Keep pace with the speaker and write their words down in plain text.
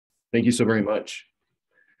Thank you so very much.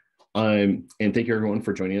 And thank you everyone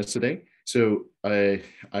for joining us today. So I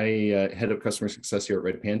head up customer success here at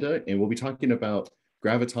Redpanda, and we'll be talking about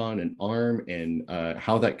Graviton and ARM and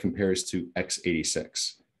how that compares to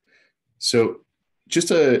x86. So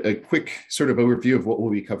just a quick sort of overview of what we'll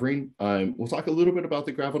be covering. We'll talk a little bit about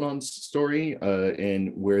the Graviton story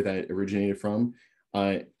and where that originated from.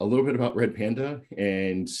 A little bit about Redpanda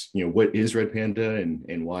and what is Redpanda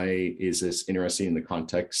and why is this interesting in the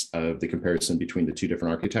context of the comparison between the two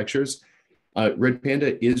different architectures.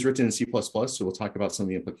 Redpanda is written in C++, so we'll talk about some of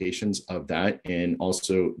the implications of that and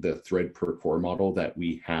also the thread per core model that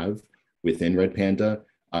we have within Redpanda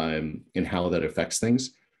and how that affects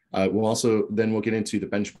things. We'll get into the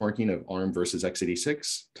benchmarking of ARM versus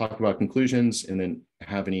x86, talk about conclusions, and then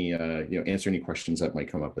have any answer any questions that might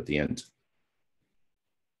come up at the end.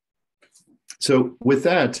 So with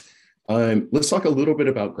that, let's talk a little bit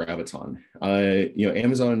about Graviton.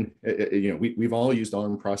 Amazon, we've all used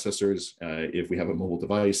ARM processors if we have a mobile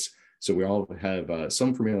device. So we all have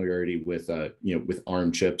some familiarity with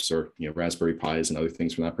ARM chips or Raspberry Pis and other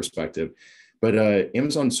things from that perspective. But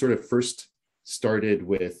Amazon sort of first started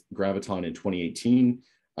with Graviton in 2018.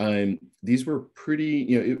 These were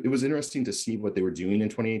pretty, it was interesting to see what they were doing in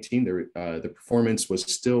 2018. The performance was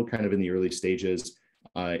still kind of in the early stages.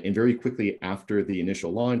 And very quickly after the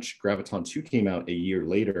initial launch, Graviton2 came out a year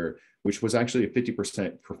later, which was actually a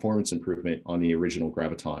 50% performance improvement on the original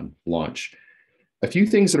Graviton launch. A few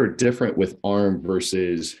things that are different with ARM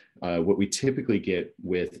versus what we typically get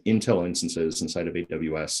with Intel instances inside of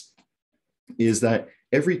AWS is that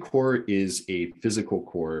every core is a physical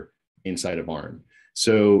core inside of ARM.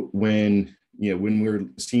 So when we're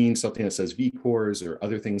seeing something that says vCores or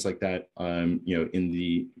other things like that, in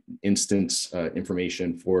the instance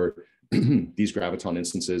information for these Graviton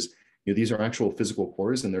instances, these are actual physical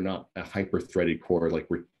cores and they're not a hyper-threaded core like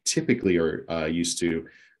we typically are used to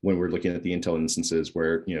when we're looking at the Intel instances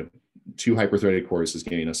where, two hyper-threaded cores is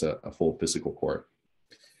giving us a full physical core.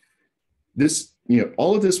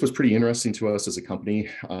 All of this was pretty interesting to us as a company,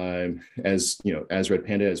 as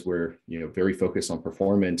Redpanda, as we're very focused on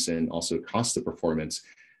performance and also cost of performance.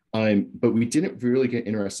 But we didn't really get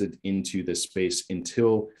interested into this space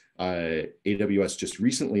until AWS just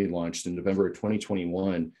recently launched in November of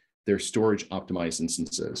 2021 their storage optimized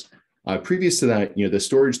instances. Previous to that, the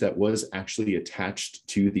storage that was actually attached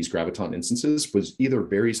to these Graviton instances was either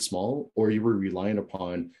very small or you were relying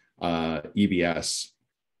upon EBS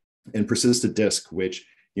and persistent disk, which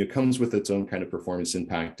comes with its own kind of performance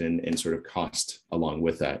impact and sort of cost along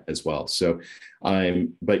with that as well. So,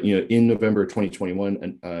 but in November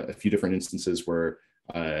 2021, a few different instances were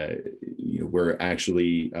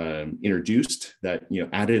actually introduced that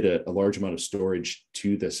added a large amount of storage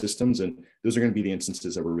to the systems, and those are going to be the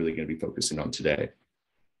instances that we're really going to be focusing on today.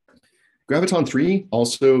 Graviton3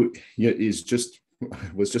 also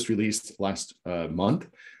was just released last month.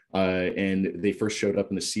 And they first showed up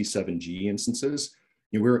in the C7G instances.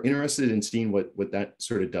 We were interested in seeing what that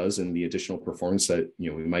sort of does and the additional performance that we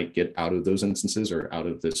might get out of those instances or out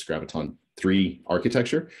of this Graviton 3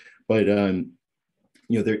 architecture. But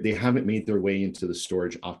they haven't made their way into the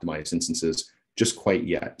storage optimized instances just quite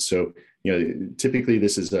yet. So typically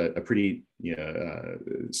this is a pretty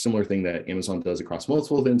similar thing that Amazon does across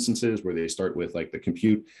multiple instances, where they start with like the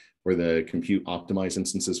compute optimized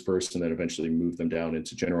instances first, and then eventually move them down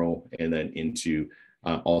into general and then into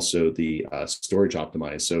also the storage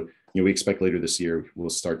optimized. So we expect later this year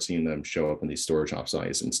we'll start seeing them show up in these storage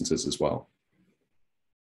optimized instances as well.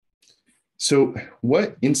 So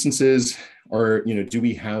what instances do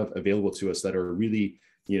we have available to us that are really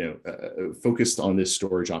focused on this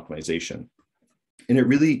storage optimization? And it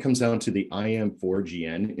really comes down to the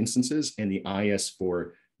IM4GN instances and the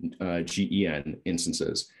IS4GEN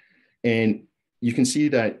instances. And you can see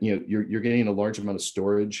that you're getting a large amount of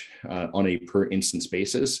storage on a per instance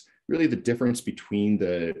basis. Really, the difference between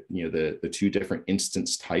the two different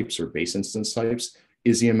instance types or base instance types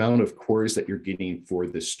is the amount of cores that you're getting for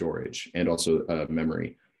this storage and also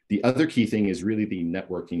memory. The other key thing is really the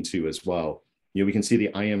networking too as well. We can see the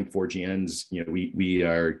IM4GNs. We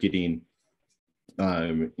are getting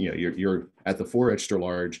you're at the 4 extra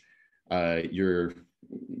large. You're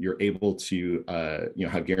able to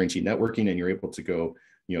have guaranteed networking, and you're able to go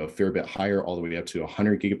a fair bit higher, all the way up to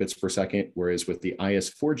 100 gigabits per second. Whereas with the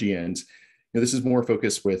IS4GNs, this is more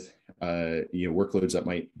focused with workloads that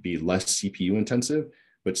might be less CPU intensive,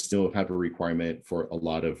 but still have a requirement for a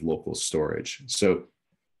lot of local storage. So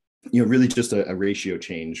really just a ratio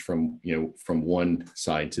change from one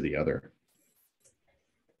side to the other.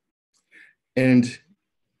 And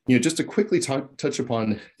just to quickly touch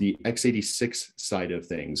upon the x86 side of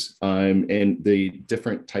things, and the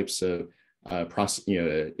different types of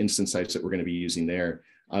instance types that we're going to be using there.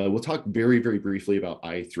 We'll talk very, very briefly about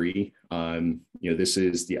i3. This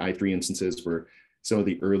is the i3 instances were some of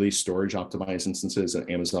the early storage optimized instances that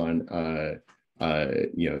Amazon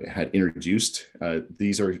had introduced.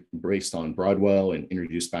 These are based on Broadwell and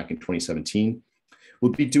introduced back in 2017.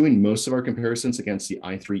 We'll be doing most of our comparisons against the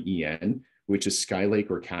i3EN, which is Skylake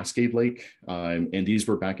or Cascade Lake. And these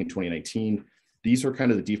were back in 2019. These are kind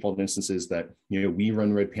of the default instances that we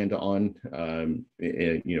run Redpanda on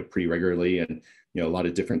pretty regularly, and a lot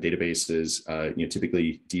of different databases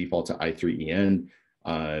typically default to i3EN,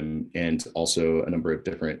 and also a number of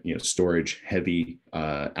different storage heavy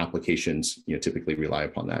applications typically rely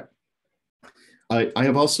upon that. I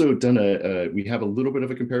have also done we have a little bit of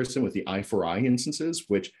a comparison with the i4i instances,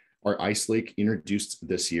 which are Ice Lake introduced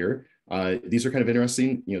this year. These are kind of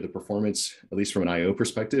interesting. The performance, at least from an IO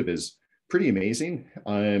perspective, is pretty amazing.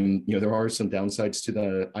 There are some downsides to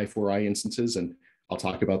the i4i instances, and I'll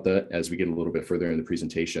talk about that as we get a little bit further in the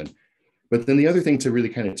presentation. But then the other thing to really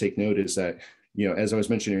kind of take note is that, as I was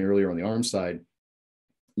mentioning earlier on the ARM side,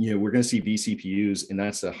 we're going to see vCPUs, and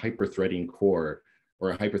that's a hyper-threading core or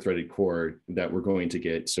a hyper-threaded core that we're going to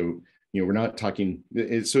get. So, we're not talking,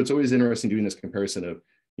 so it's always interesting doing this comparison of,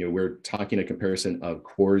 we're talking a comparison of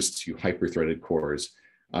cores to hyper-threaded cores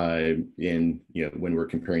when we're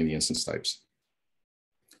comparing the instance types.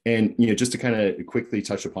 And, just to kind of quickly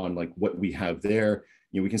touch upon like what we have there,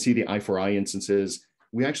 we can see the i4i instances.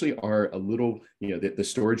 We actually are a little, the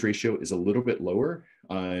storage ratio is a little bit lower.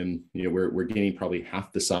 We're getting probably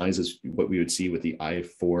half the size as what we would see with the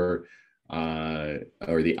i4 or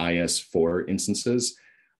the IS4 instances.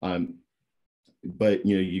 But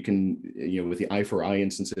you can with the i4i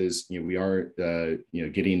instances, we are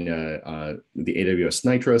getting the AWS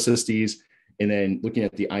Nitro SSDs, and then looking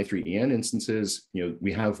at the i3EN instances,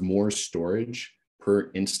 we have more storage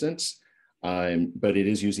per instance, but it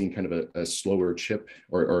is using kind of a slower chip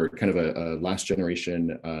or kind of a last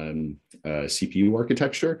generation CPU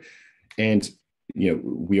architecture, and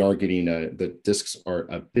we are getting the disks are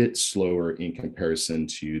a bit slower in comparison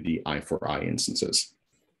to the i4i instances.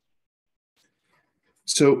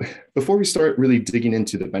 So before we start really digging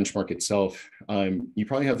into the benchmark itself, you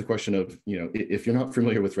probably have the question of, if you're not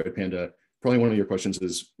familiar with Redpanda, probably one of your questions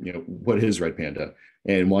is, what is Redpanda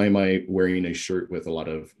and why am I wearing a shirt with a lot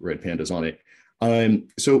of Redpandas on it?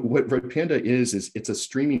 So what Redpanda is it's a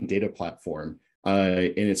streaming data platform,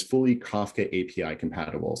 and it's fully Kafka API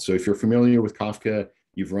compatible. So if you're familiar with Kafka,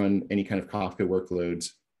 you've run any kind of Kafka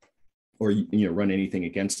workloads, or run anything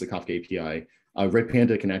against the Kafka API,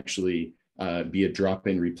 Redpanda can actually be a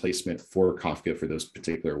drop-in replacement for Kafka for those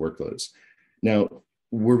particular workloads. Now,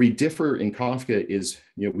 where we differ in Kafka is,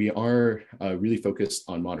 we are really focused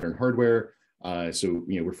on modern hardware. So,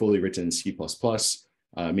 we're fully written in C++,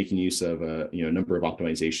 making use of a number of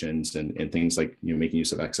optimizations and things like making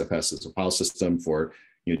use of XFS as a file system for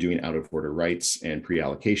doing out-of-order writes and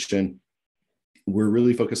pre-allocation. We're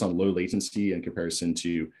really focused on low latency in comparison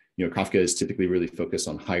to Kafka is typically really focused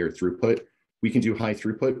on higher throughput. We can do high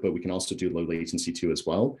throughput, but we can also do low latency too as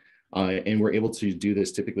well. And we're able to do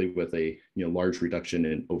this typically with a large reduction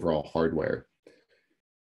in overall hardware.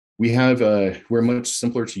 We have we're much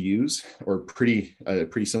simpler to use, or pretty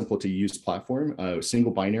simple to use platform,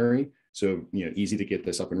 single binary. So easy to get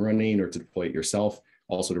this up and running or to deploy it yourself.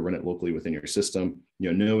 Also to run it locally within your system.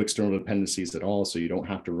 No external dependencies at all. So you don't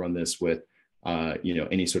have to run this with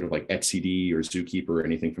any sort of like etcd or Zookeeper or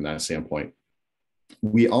anything from that standpoint.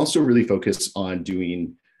 We also really focus on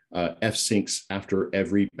doing f-syncs after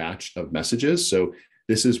every batch of messages. So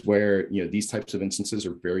this is where these types of instances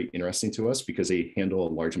are very interesting to us because they handle a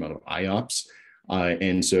large amount of IOPS,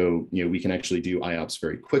 and so we can actually do IOPS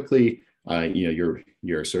very quickly.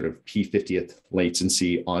 Your sort of p50th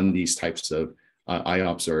latency on these types of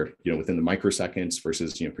IOPS are within the microseconds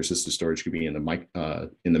versus persistent storage could be in the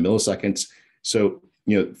milliseconds. So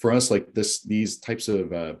for us, like these types of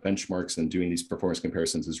benchmarks and doing these performance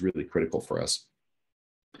comparisons is really critical for us.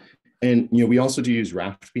 And we also do use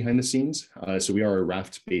Raft behind the scenes. So we are a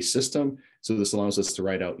Raft-based system. So this allows us to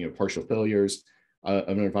write out partial failures of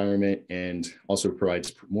an environment, and also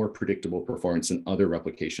provides more predictable performance than other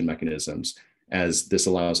replication mechanisms, as this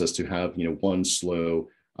allows us to have one slow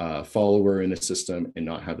follower in the system and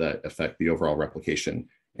not have that affect the overall replication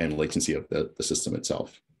and latency of the system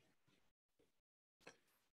itself.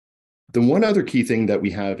 The one other key thing that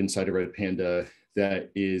we have inside of Redpanda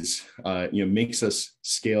that is, makes us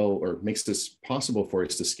scale, or makes this possible for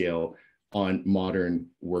us to scale on modern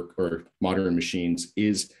work or modern machines,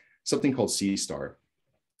 is something called C-Star.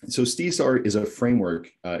 So CSAR is a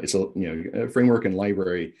framework. It's a framework and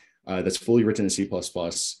library that's fully written in C++.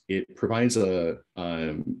 It provides a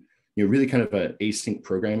really kind of an async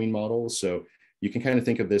programming model. So you can kind of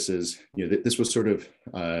think of this as, this was sort of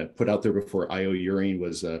put out there before IO urine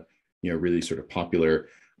was really sort of popular.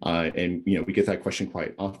 And we get that question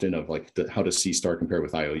quite often of like, how does C star compare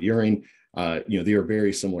with IO urine? They are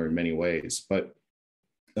very similar in many ways, but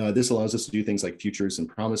this allows us to do things like futures and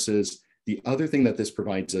promises. The other thing that this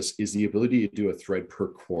provides us is the ability to do a thread per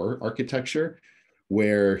core architecture,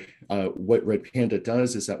 where what Redpanda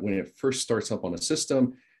does is that when it first starts up on a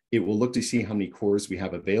system, it will look to see how many cores we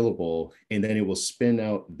have available, and then it will spin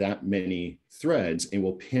out that many threads and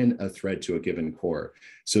will pin a thread to a given core.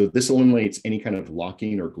 So this eliminates any kind of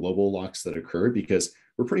locking or global locks that occur, because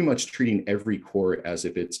we're pretty much treating every core as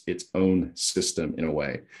if it's its own system in a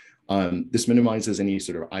way. This minimizes any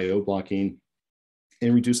sort of IO blocking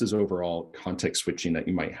and reduces overall context switching that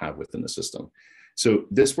you might have within the system. So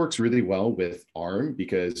this works really well with ARM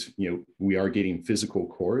because we are getting physical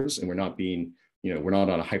cores, and we're not being we're not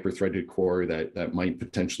on a hyper-threaded core that might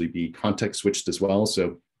potentially be context switched as well.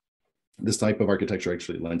 So this type of architecture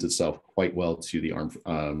actually lends itself quite well to the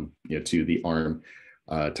ARM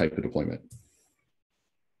type of deployment.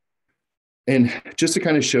 And just to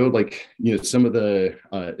kind of show some of the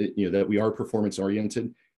that we are performance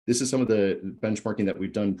oriented. This is some of the benchmarking that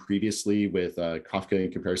we've done previously with Kafka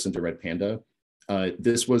in comparison to Redpanda.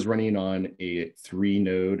 This was running on a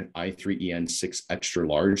 3-node i3-en6 extra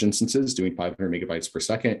large instances, doing 500 megabytes per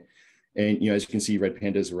second. And as you can see,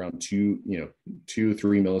 Redpanda is around 2-3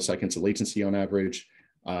 milliseconds of latency on average,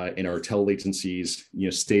 and our tail latencies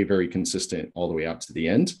stay very consistent all the way out to the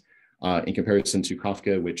end. In comparison to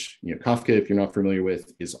Kafka, which Kafka, if you're not familiar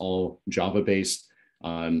with, is all Java based.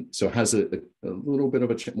 So it has a little bit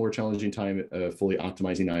of a more challenging time fully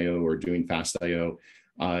optimizing IO or doing fast IO.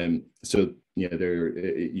 So there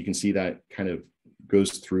you can see that kind of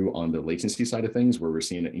goes through on the latency side of things, where we're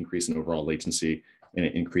seeing an increase in overall latency and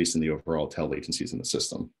an increase in the overall tail latencies in the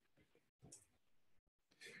system.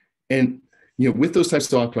 And with those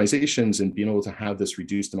types of optimizations and being able to have this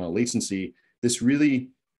reduced amount of latency, this really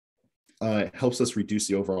helps us reduce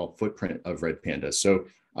the overall footprint of Redpanda. So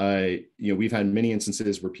we've had many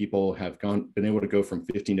instances where people have been able to go from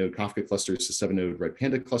 50-node Kafka clusters to 7-node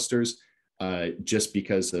Redpanda clusters, just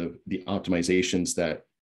because of the optimizations that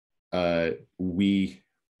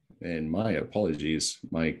and my apologies,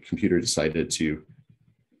 my computer decided to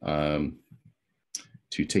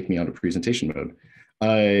take me out of presentation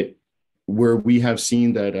mode, where we have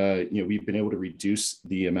seen that we've been able to reduce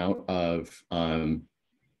the amount of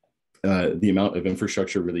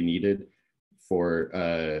infrastructure really needed for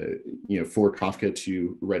Kafka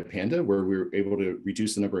to Redpanda, where we were able to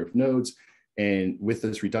reduce the number of nodes. And with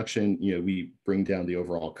this reduction, we bring down the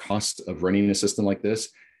overall cost of running a system like this,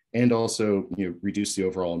 and also reduce the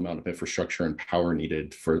overall amount of infrastructure and power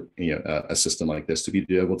needed for a system like this to be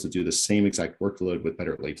able to do the same exact workload with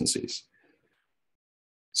better latencies.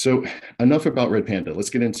 So enough about Redpanda. Let's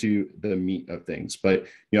get into the meat of things. But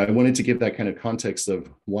I wanted to give that kind of context of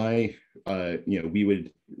why we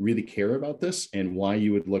would really care about this, and why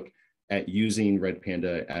you would look at using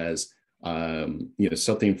Redpanda as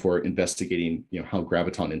something for investigating how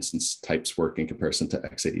Graviton instance types work in comparison to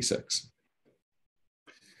x86.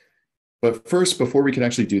 But first, before we could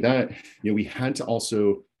actually do that, we had to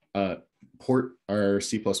also port our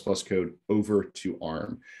C++ code over to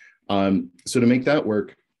ARM. So to make that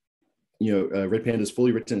work, Redpanda is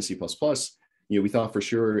fully written in C++. We thought for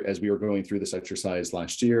sure, as we were going through this exercise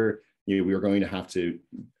last year, we were going to have to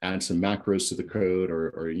add some macros to the code,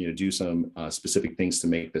 or do some specific things to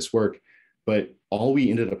make this work. But all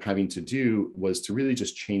we ended up having to do was to really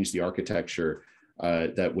just change the architecture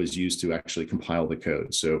that was used to actually compile the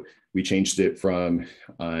code. So we changed it from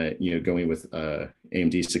going with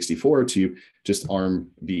AMD 64 to just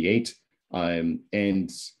ARM v8,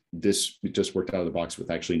 and this just worked out of the box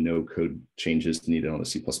with actually no code changes needed on the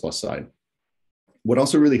C++ side. What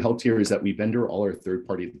also really helped here is that we vendor all our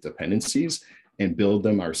third-party dependencies and build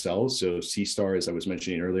them ourselves. So C star, as I was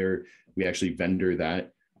mentioning earlier, we actually vendor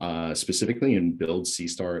that specifically and build C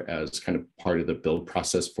star as kind of part of the build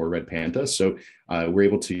process for Redpanda. So we're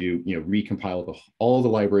able to recompile all the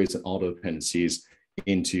libraries and all the dependencies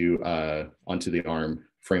into onto the ARM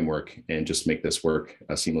framework and just make this work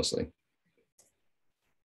seamlessly.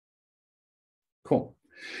 Cool.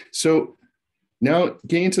 So now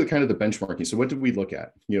getting into kind of the benchmarking. So what did we look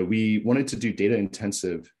at? We wanted to do data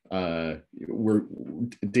intensive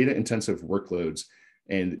workloads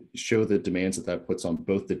and show the demands that puts on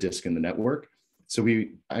both the disk and the network. So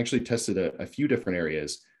we actually tested a few different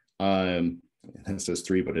areas. It says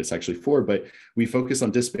 3, but it's actually 4. But we focus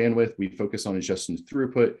on disk bandwidth, we focus on ingestion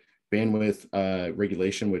throughput, bandwidth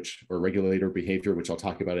regulation, or regulator behavior, which I'll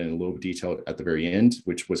talk about in a little detail at the very end,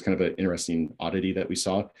 which was kind of an interesting oddity that we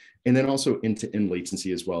saw. And then also end-to-end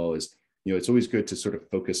latency as well. As it's always good to sort of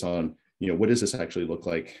focus on, what does this actually look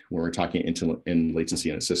like when we're talking end-to-end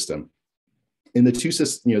latency in a system. And the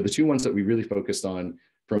two ones that we really focused on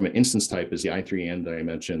from an instance type is the i3en that I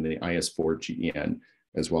mentioned, the IS4GEN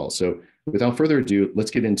as well. So without further ado,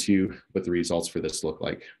 let's get into what the results for this look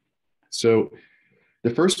like. So the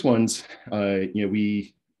first ones,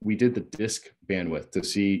 we did the disk bandwidth to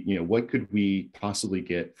see, what could we possibly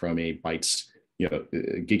get from a bytes,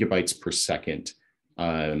 gigabytes per second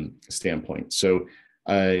standpoint. So,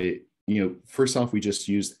 first off, we just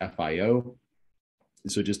used FIO.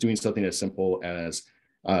 So just doing something as simple as,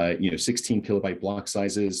 16 kilobyte block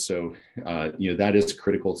sizes. So, that is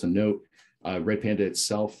critical to note. Redpanda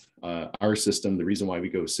itself, our system, the reason why we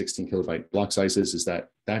go 16 kilobyte block sizes is that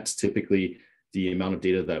that's typically the amount of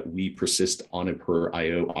data that we persist on a per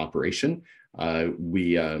IO operation.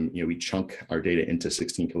 We chunk our data into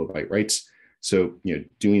 16 kilobyte writes. So,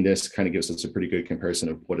 doing this kind of gives us a pretty good comparison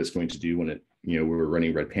of what it's going to do when we're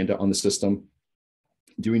running Redpanda on the system.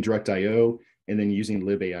 Doing direct IO, and then using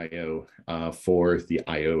libaio for the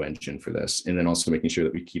IO engine for this. And then also making sure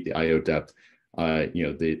that we keep the IO depth,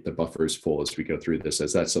 the buffers full as we go through this,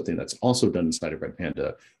 as that's something that's also done inside of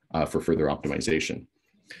Redpanda for further optimization.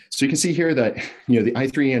 So you can see here that, the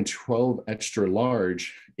i3en 12 extra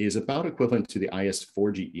large is about equivalent to the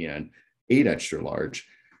IS4GEN 8 extra large.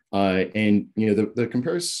 And the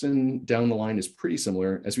comparison down the line is pretty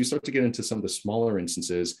similar. As we start to get into some of the smaller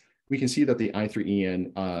instances, we can see that the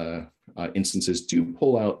i3en instances do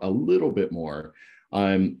pull out a little bit more.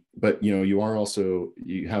 But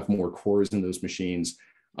you have more cores in those machines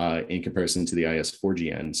in comparison to the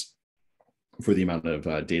IS4GNs for the amount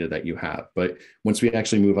of data that you have. But once we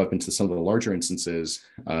actually move up into some of the larger instances,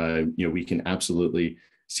 we can absolutely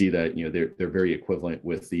see that they're very equivalent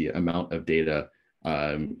with the amount of data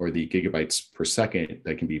or the gigabytes per second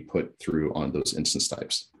that can be put through on those instance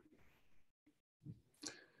types.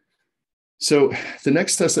 So the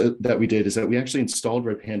next test that we did is that we actually installed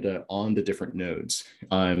Redpanda on the different nodes.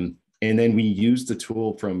 And then we used the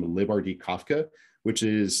tool from librd Kafka, which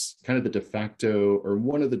is kind of the de facto, or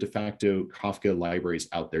one of the de facto Kafka libraries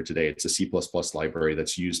out there today. It's a C++ library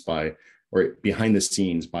that's used by, or behind the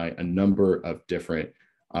scenes by, a number of different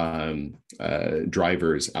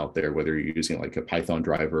drivers out there, whether you're using like a Python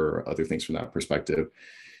driver or other things from that perspective.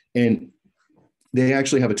 And they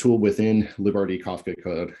actually have a tool within librd Kafka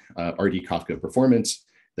code, RD Kafka performance,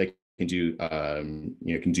 that can do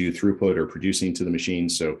can do throughput or producing to the machine.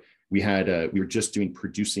 So we were just doing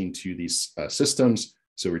producing to these systems.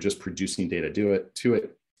 So we're just producing data to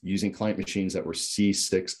it using client machines that were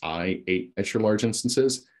C6i 8 extra large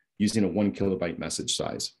instances using a 1 kilobyte message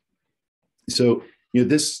size. So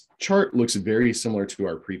this chart looks very similar to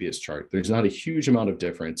our previous chart. There's not a huge amount of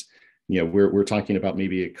difference. We're talking about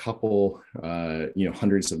maybe a couple,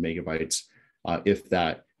 hundreds of megabytes, if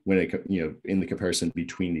that, when it, in the comparison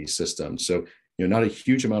between these systems. So, not a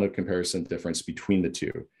huge amount of comparison difference between the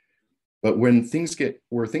two. But where things get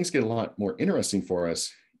a lot more interesting for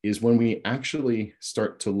us is when we actually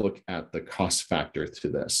start to look at the cost factor to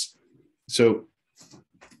this. So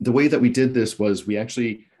the way that we did this was we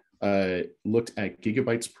actually looked at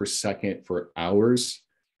gigabytes per second for hours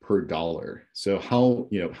per dollar. So how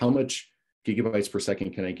much gigabytes per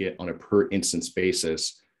second can I get on a per instance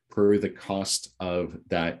basis per the cost of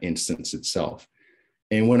that instance itself?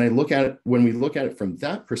 And when we look at it from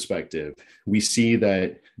that perspective, we see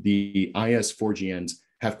that the IS4GNs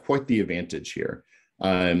have quite the advantage here.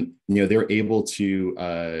 They're able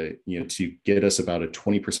to get us about a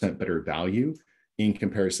 20% better value in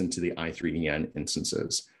comparison to the i3en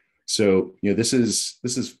instances. So this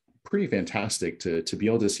is pretty fantastic to be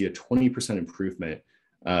able to see a 20% improvement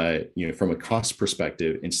from a cost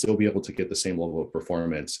perspective and still be able to get the same level of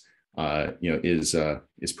performance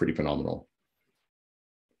is pretty phenomenal.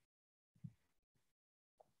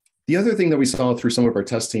 The other thing that we saw through some of our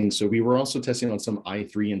testing, so we were also testing on some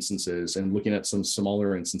i3 instances and looking at some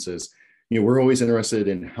smaller instances. We're always interested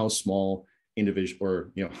in how small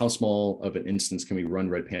how small of an instance can we run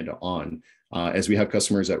Redpanda on, as we have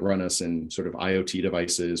customers that run us in sort of IoT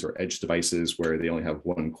devices or edge devices where they only have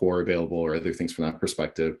one core available or other things from that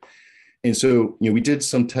perspective. And so, we did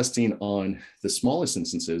some testing on the smallest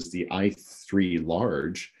instances, the i3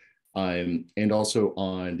 large, and also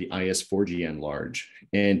on the IS4GN large.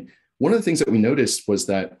 And one of the things that we noticed was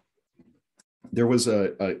that there was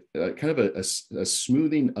a kind of a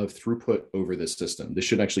smoothing of throughput over the system. This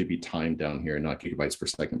should actually be time down here, not gigabytes per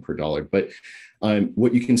second per dollar. But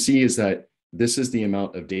what you can see is that this is the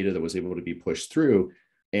amount of data that was able to be pushed through.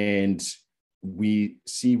 And we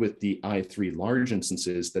see with the i3 large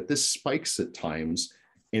instances that this spikes at times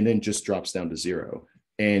and then just drops down to zero.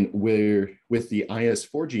 And where with the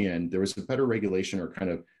IS4GN, there was a better regulation or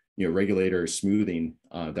kind of regulator smoothing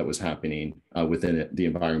that was happening within the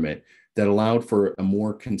environment that allowed for a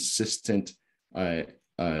more consistent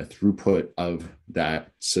throughput of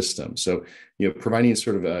that system. So, providing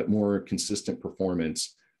sort of a more consistent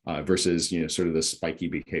performance versus, sort of the spiky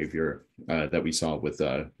behavior that we saw with,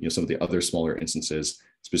 some of the other smaller instances,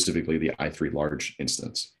 specifically the i3 large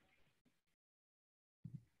instance.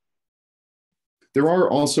 There are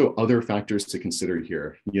also other factors to consider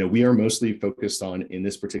here. We are mostly focused on, in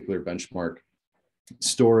this particular benchmark,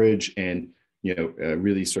 storage and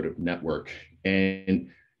really sort of network. And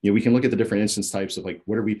we can look at the different instance types of like,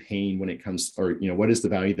 what are we paying when it comes, or what is the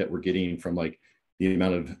value that we're getting from like the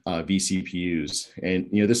amount of vCPUs. And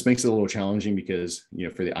this makes it a little challenging because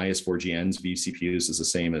for the IS4GNs, vCPUs is the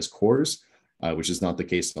same as cores, which is not the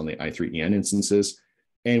case on the i3EN instances.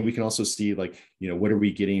 And we can also see like, what are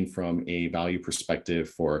we getting from a value perspective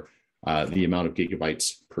for the amount of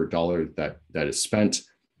gigabytes per dollar that is spent,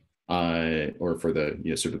 or for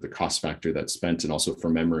the sort of the cost factor that's spent, and also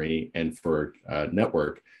for memory and for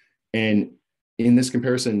network. And in this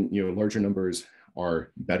comparison, larger numbers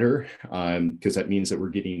are better because that means that we're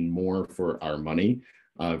getting more for our money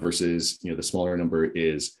versus the smaller number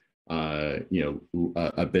is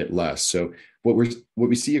a bit less. So what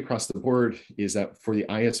we see across the board is that for the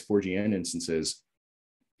IS4GN instances,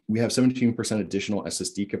 we have 17% additional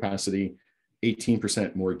SSD capacity,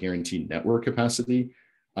 18% more guaranteed network capacity.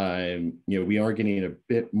 We are getting a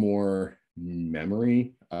bit more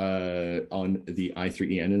memory on the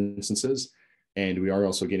i3EN instances, and we are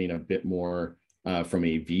also getting a bit more from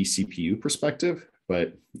a vCPU perspective.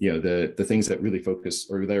 But the things that really focus,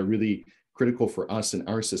 or that are really critical for us in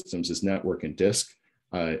our systems, is network and disk.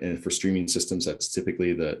 And for streaming systems, that's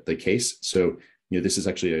typically the case. So this is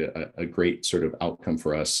actually a great sort of outcome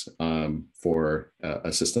for us for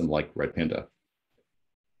a system like Redpanda.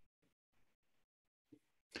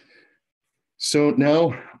 So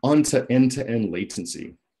now on to end-to-end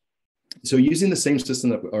latency. So using the same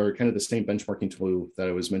system or kind of the same benchmarking tool that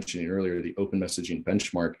I was mentioning earlier, the open messaging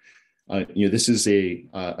benchmark, this is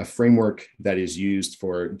a framework that is used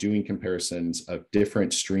for doing comparisons of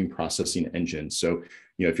different stream processing engines. So,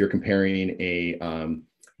 if you're comparing a,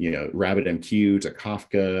 RabbitMQ to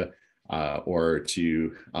Kafka or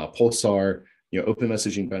to Pulsar, open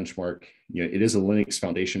messaging benchmark, it is a Linux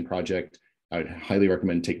Foundation project. I would highly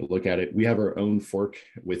recommend take a look at it. We have our own fork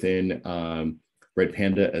within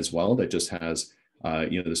Redpanda as well that just has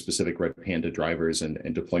the specific Redpanda drivers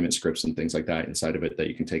and deployment scripts and things like that inside of it that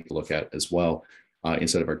you can take a look at as well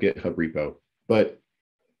inside of our GitHub repo. But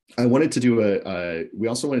I wanted to do we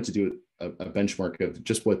also wanted to do a benchmark of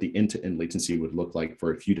just what the end-to-end latency would look like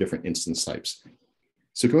for a few different instance types.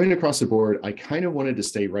 So going across the board, I kind of wanted to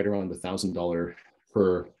stay right around the $1,000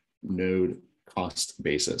 per node cost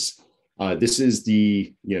basis. This is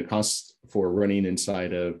the cost for running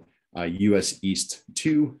inside of US East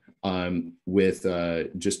 2 with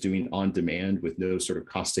just doing on demand with no sort of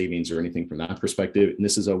cost savings or anything from that perspective. And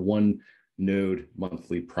this is a one node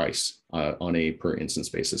monthly price on a per instance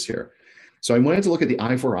basis here. So I wanted to look at the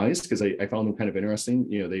i4Is because I found them kind of interesting.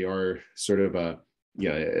 They are sort of a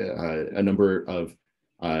number of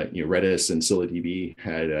Redis and ScyllaDB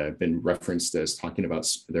had been referenced as talking about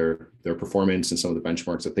their performance and some of the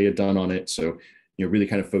benchmarks that they had done on it. So really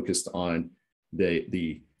kind of focused on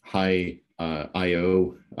the high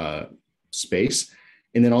IO space,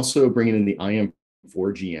 and then also bringing in the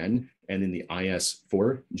IM4GN and then the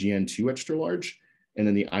IS4GN2 extra large, and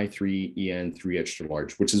then the i3EN3 extra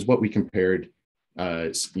large, which is what we compared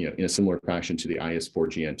in a similar fashion to the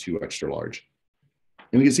IS4GN2 extra large.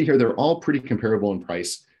 And we can see here they're all pretty comparable in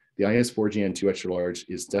price. The IS4GN2 extra large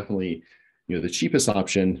is definitely the cheapest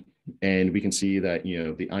option, and we can see that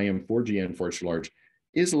the IM4GN4 extra large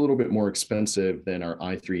is a little bit more expensive than our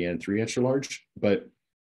i3N3 extra large. But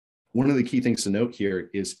one of the key things to note here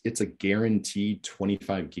is it's a guaranteed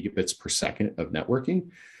 25 gigabits per second of networking,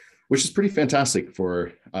 which is pretty fantastic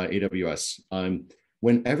for AWS.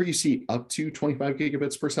 Whenever you see up to 25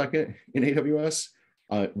 gigabits per second in AWS,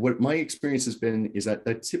 what my experience has been is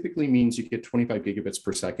that typically means you get 25 gigabits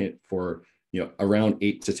per second for around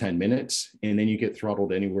 8 to 10 minutes, and then you get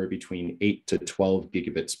throttled anywhere between 8 to 12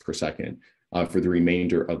 gigabits per second for the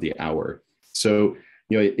remainder of the hour. So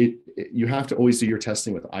you have to always do your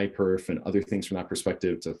testing with iPerf and other things from that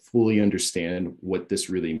perspective to fully understand what this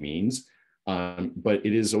really means. But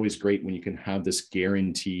it is always great when you can have this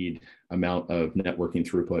guaranteed amount of networking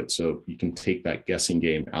throughput. So you can take that guessing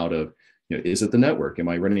game out of, is it the network? Am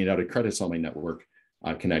I running out of credits on my network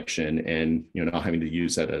connection? And, not having to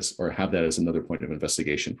use that as, or have that as another point of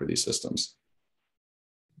investigation for these systems.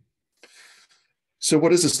 So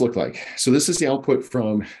what does this look like? So this is the output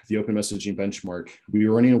from the open messaging benchmark. We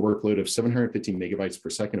were running a workload of 750 megabytes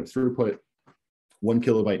per second of throughput, 1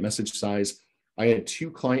 kilobyte message size. I had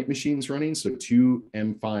 2 client machines running, so 2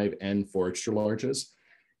 M5 and 4 extra larges.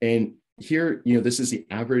 And here, this is the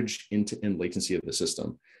average end-to-end latency of the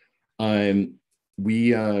system. For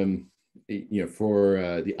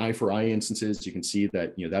the I4I instances, you can see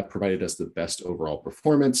that, that provided us the best overall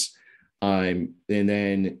performance. And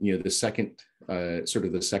then, the second,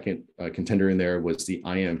 contender in there was the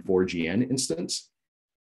IM4GN instance,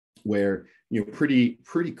 where, pretty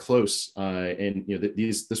close. And,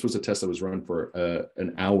 this was a test that was run for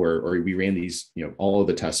an hour, or we ran these, all of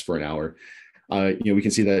the tests for an hour. We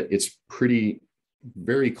can see that it's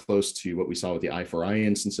very close to what we saw with the I4I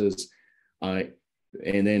instances.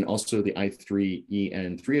 And then also the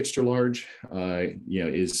i3EN 3 extra large,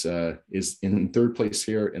 is in third place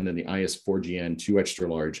here. And then the IS4GN 2 extra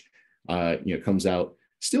large, comes out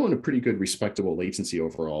still in a pretty good, respectable latency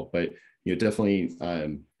overall, but, definitely,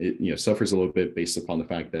 it, suffers a little bit based upon the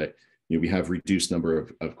fact that, we have reduced number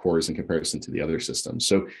of cores in comparison to the other systems.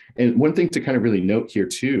 So, and one thing to kind of really note here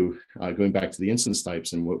too, going back to the instance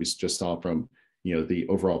types and what we just saw from, the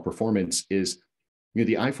overall performance is,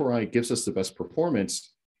 the i4i gives us the best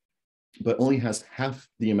performance, but only has half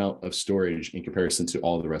the amount of storage in comparison to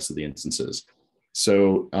all the rest of the instances.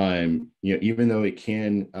 So, even though it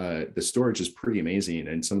can, the storage is pretty amazing.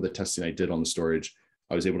 And some of the testing I did on the storage,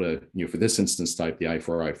 I was able to, for this instance type, the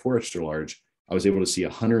i4i 4 extra large, I was able to see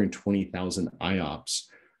 120,000 IOPS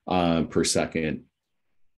per second,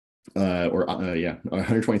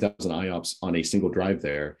 120,000 IOPS on a single drive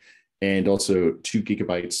there. And also 2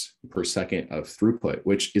 gigabytes per second of throughput,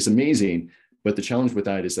 which is amazing. But the challenge with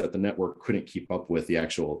that is that the network couldn't keep up with the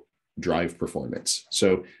actual drive performance.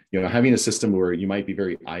 So, having a system where you might be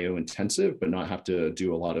very IO intensive, but not have to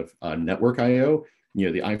do a lot of network IO,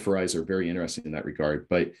 the i4is are very interesting in that regard.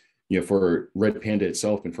 But, for Redpanda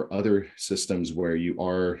itself and for other systems where you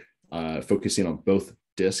are focusing on both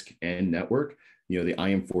disk and network, the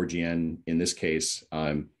IM4GN in this case,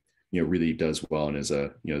 really does well and is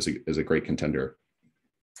a great contender.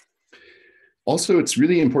 Also, it's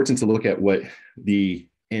really important to look at what the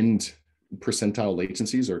end percentile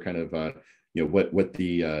latencies or kind of what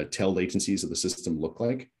the tail latencies of the system look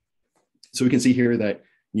like. So we can see here that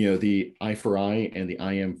the i4i and the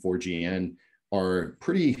IM4GN are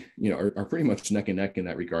pretty pretty much neck and neck in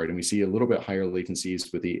that regard, and we see a little bit higher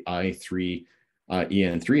latencies with the i3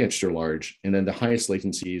 EN3 extra large, and then the highest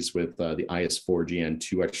latencies with the IS4GN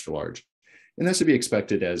 2 extra large. And that's to be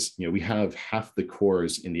expected as, we have half the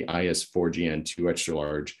cores in the IS4GN 2 extra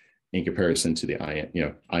large in comparison to the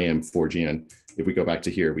IM4GN. If we go back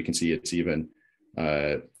to here, we can see it's even,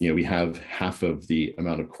 we have half of the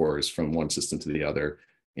amount of cores from one system to the other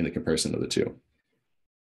in the comparison of the two.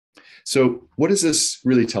 So what does this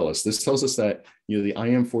really tell us? This tells us that, the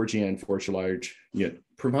IM4GN 4 extra large,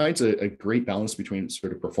 provides a great balance between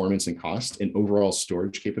sort of performance and cost and overall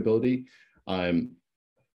storage capability. And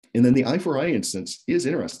then the i4i instance is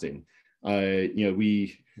interesting. It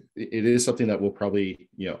is something that we'll probably,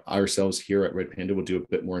 ourselves here at Redpanda will do a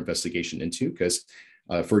bit more investigation into, because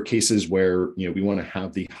for cases where, we want to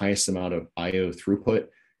have the highest amount of IO throughput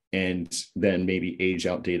and then maybe age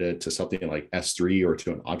out data to something like S3 or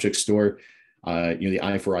to an object store, the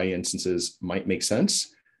i4i instances might make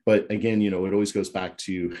sense. But again, it always goes back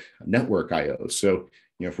to network IO. So,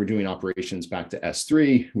 if we're doing operations back to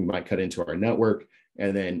S3, we might cut into our network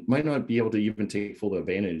and then might not be able to even take full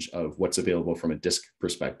advantage of what's available from a disk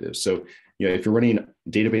perspective. So, if you're running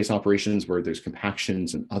database operations where there's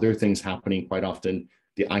compactions and other things happening quite often,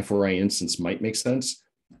 the i4i instance might make sense.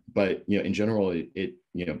 But, in general,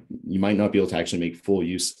 you might not be able to actually make full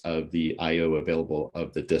use of the IO available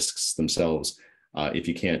of the disks themselves if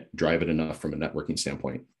you can't drive it enough from a networking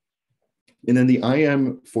standpoint. And then the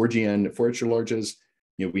IM4GN 4 extra larges,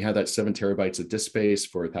 we have that 7 terabytes of disk space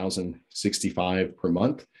for 1,065 per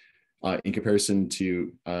month in comparison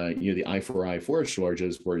to, the i4i 4 extra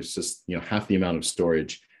larges, where it's just, half the amount of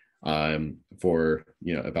storage for,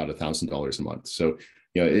 about $1,000 a month. So,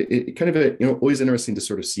 it kind of, always interesting to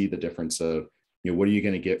sort of see the difference of, what are you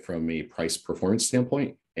going to get from a price performance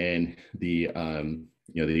standpoint and the,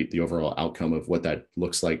 the overall outcome of what that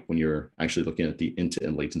looks like when you're actually looking at the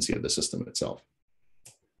end-to-end latency of the system itself.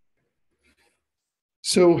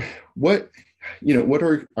 So what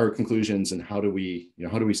are our conclusions, and how do we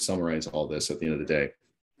summarize all this at the end of the day?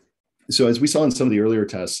 So as we saw in some of the earlier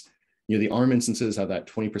tests, the ARM instances have that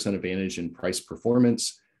 20% advantage in price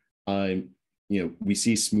performance. We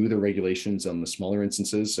see smoother regulations on the smaller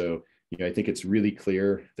instances. So I think it's really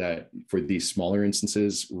clear that for these smaller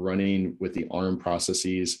instances, running with the ARM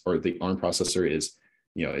processes or the ARM processor is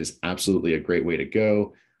absolutely a great way to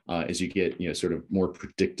go, as you get sort of more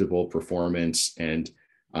predictable performance, and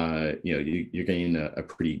you're getting a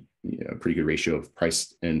pretty good ratio of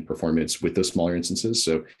price and performance with those smaller instances.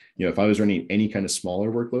 So if I was running any kind of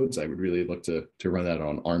smaller workloads, I would really look to run that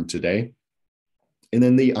on ARM today. And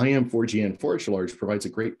then the IM4GN4 large provides a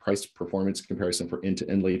great price performance comparison for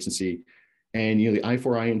end-to-end latency. And the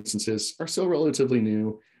i4i instances are still relatively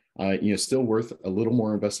new, still worth a little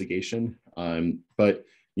more investigation. But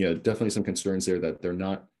definitely some concerns there that they're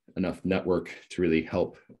not enough network to really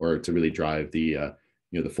help or to really drive the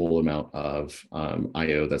the full amount of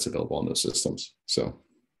I/O that's available on those systems. So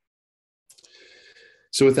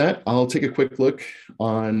with that, I'll take a quick look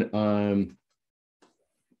on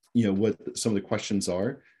what some of the questions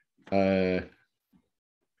are.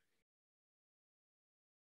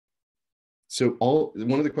 So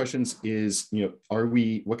one of the questions is,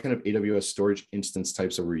 what kind of AWS storage instance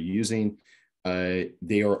types are we using?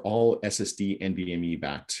 They are all SSD NVMe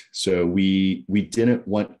backed. So we didn't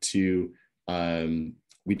want to,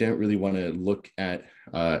 we didn't really want to look at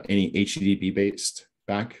any HDD based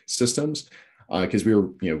back systems, because we were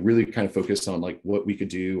really kind of focused on like what we could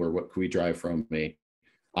do or what could we drive from a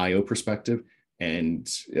IO perspective. And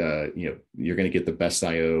you're going to get the best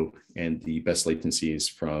IO and the best latencies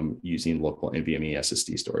from using local NVMe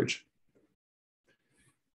SSD storage.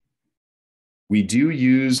 We do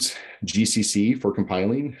use GCC for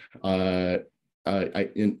compiling.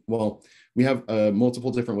 We have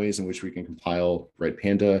multiple different ways in which we can compile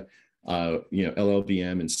Redpanda.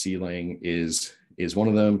 LLVM and CLang is one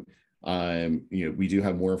of them. We do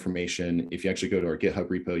have more information. If you actually go to our GitHub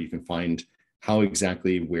repo, you can find how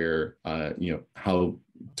exactly how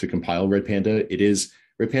to compile Redpanda.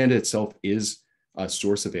 Redpanda itself is a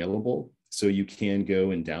source available, so you can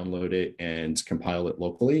go and download it and compile it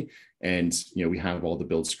locally. And we have all the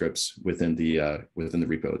build scripts within the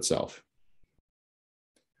repo itself.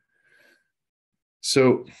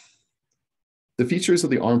 So the features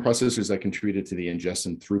of the ARM processors that contributed to the ingest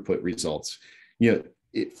and throughput results,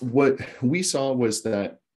 what we saw was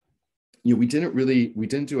that we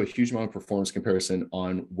didn't do a huge amount of performance comparison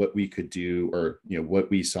on what we could do, or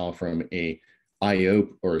what we saw from a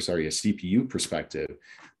CPU perspective.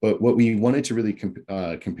 But what we wanted to really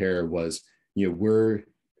compare was the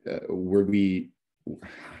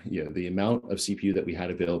amount of CPU that we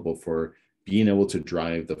had available for being able to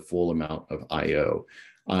drive the full amount of IO.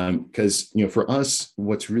 Because for us,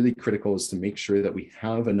 what's really critical is to make sure that we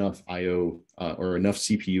have enough IO or enough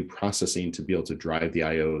CPU processing to be able to drive the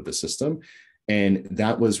IO of the system. And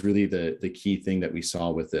that was really the key thing that we saw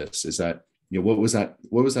with this, is that what was that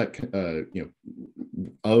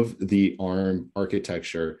of the ARM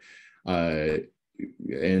architecture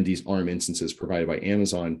and these ARM instances provided by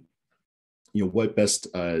Amazon, what best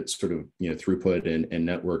sort of throughput and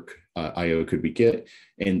network IO could we get?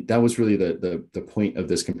 And that was really the point of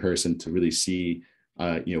this comparison, to really see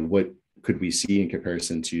what could we see in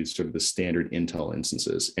comparison to sort of the standard Intel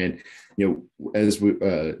instances. And as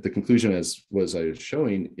the conclusion I was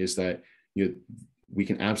showing is that we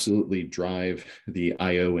can absolutely drive the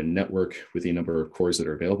IO and network with the number of cores that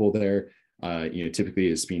are available there. Typically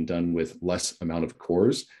it's being done with less amount of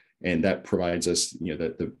cores. And that provides us,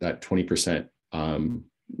 that 20%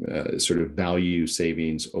 sort of value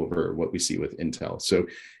savings over what we see with Intel. So,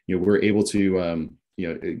 we're able to,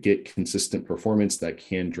 get consistent performance that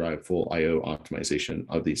can drive full IO optimization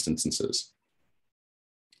of these instances.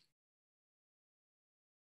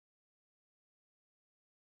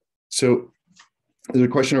 So, there's a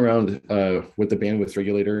question around what the bandwidth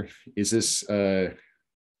regulator is.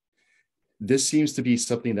 This seems to be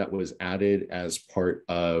something that was added as part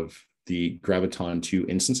of the Graviton2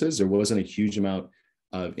 instances. There wasn't a huge amount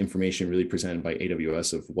of information really presented by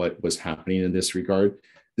AWS of what was happening in this regard.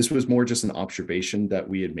 This was more just an observation that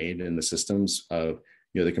we had made in the systems of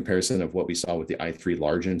the comparison of what we saw with the i3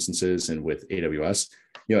 large instances and with AWS.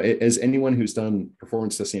 As anyone who's done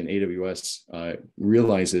performance testing in AWS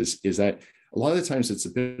realizes, is that a lot of the times it's a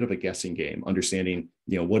bit of a guessing game, understanding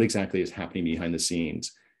what exactly is happening behind the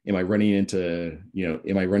scenes. Am I running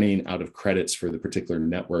out of credits for the particular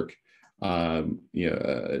network?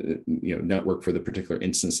 network for the particular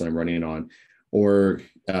instance that I'm running on, or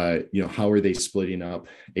how are they splitting up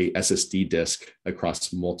a SSD disk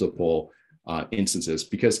across multiple instances?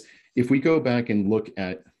 Because if we go back and look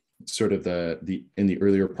at sort of in the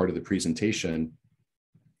earlier part of the presentation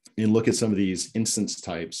and look at some of these instance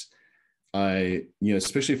types,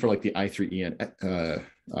 especially for like the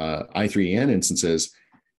i3en instances,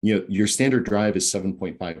 your standard drive is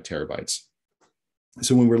 7.5 terabytes.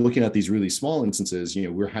 So when we're looking at these really small instances,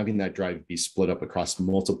 we're having that drive be split up across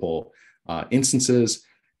multiple instances.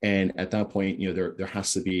 And at that point, there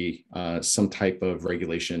has to be some type of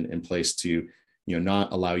regulation in place to,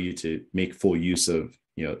 not allow you to make full use of,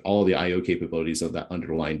 all the IO capabilities of that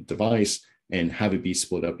underlying device and have it be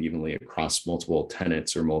split up evenly across multiple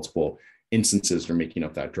tenants or multiple instances for making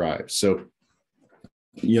up that drive. So,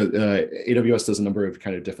 AWS does a number of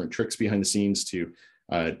kind of different tricks behind the scenes to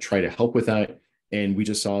try to help with that. And we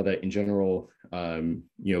just saw that in general, in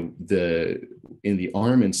the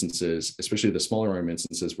ARM instances, especially the smaller ARM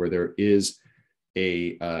instances where there is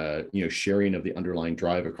a sharing of the underlying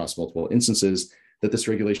drive across multiple instances, that this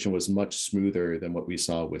regulation was much smoother than what we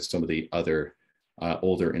saw with some of the other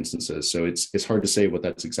older instances. So it's hard to say what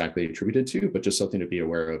that's exactly attributed to, but just something to be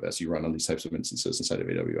aware of as you run on these types of instances inside of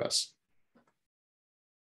AWS.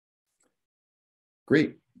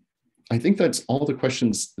 Great. I think that's all the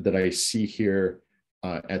questions that I see here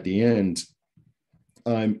at the end.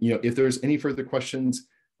 If there's any further questions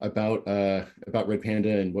about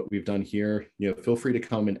Redpanda and what we've done here, feel free to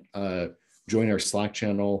come and join our Slack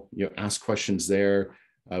channel. Ask questions there.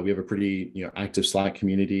 We have a pretty active Slack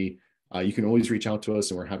community. You can always reach out to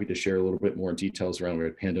us, and we're happy to share a little bit more details around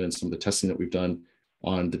Redpanda and some of the testing that we've done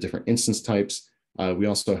on the different instance types. We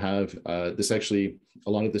also have a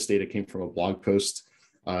lot of this data came from a blog post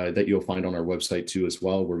that you'll find on our website too as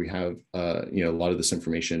well, where we have a lot of this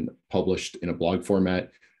information published in a blog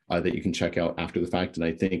format that you can check out after the fact, and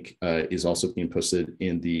I think is also being posted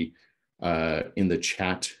in the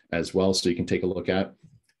chat as well, so you can take a look at.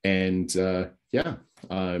 And that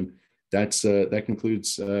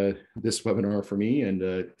concludes this webinar for me.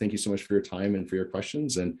 And thank you so much for your time and for your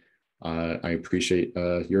questions, and I appreciate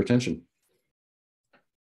your attention.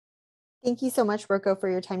 Thank you so much, Rocco,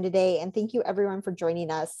 for your time today. And thank you everyone for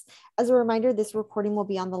joining us. As a reminder, this recording will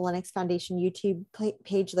be on the Linux Foundation YouTube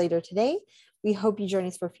page later today. We hope you join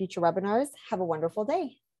us for future webinars. Have a wonderful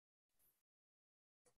day.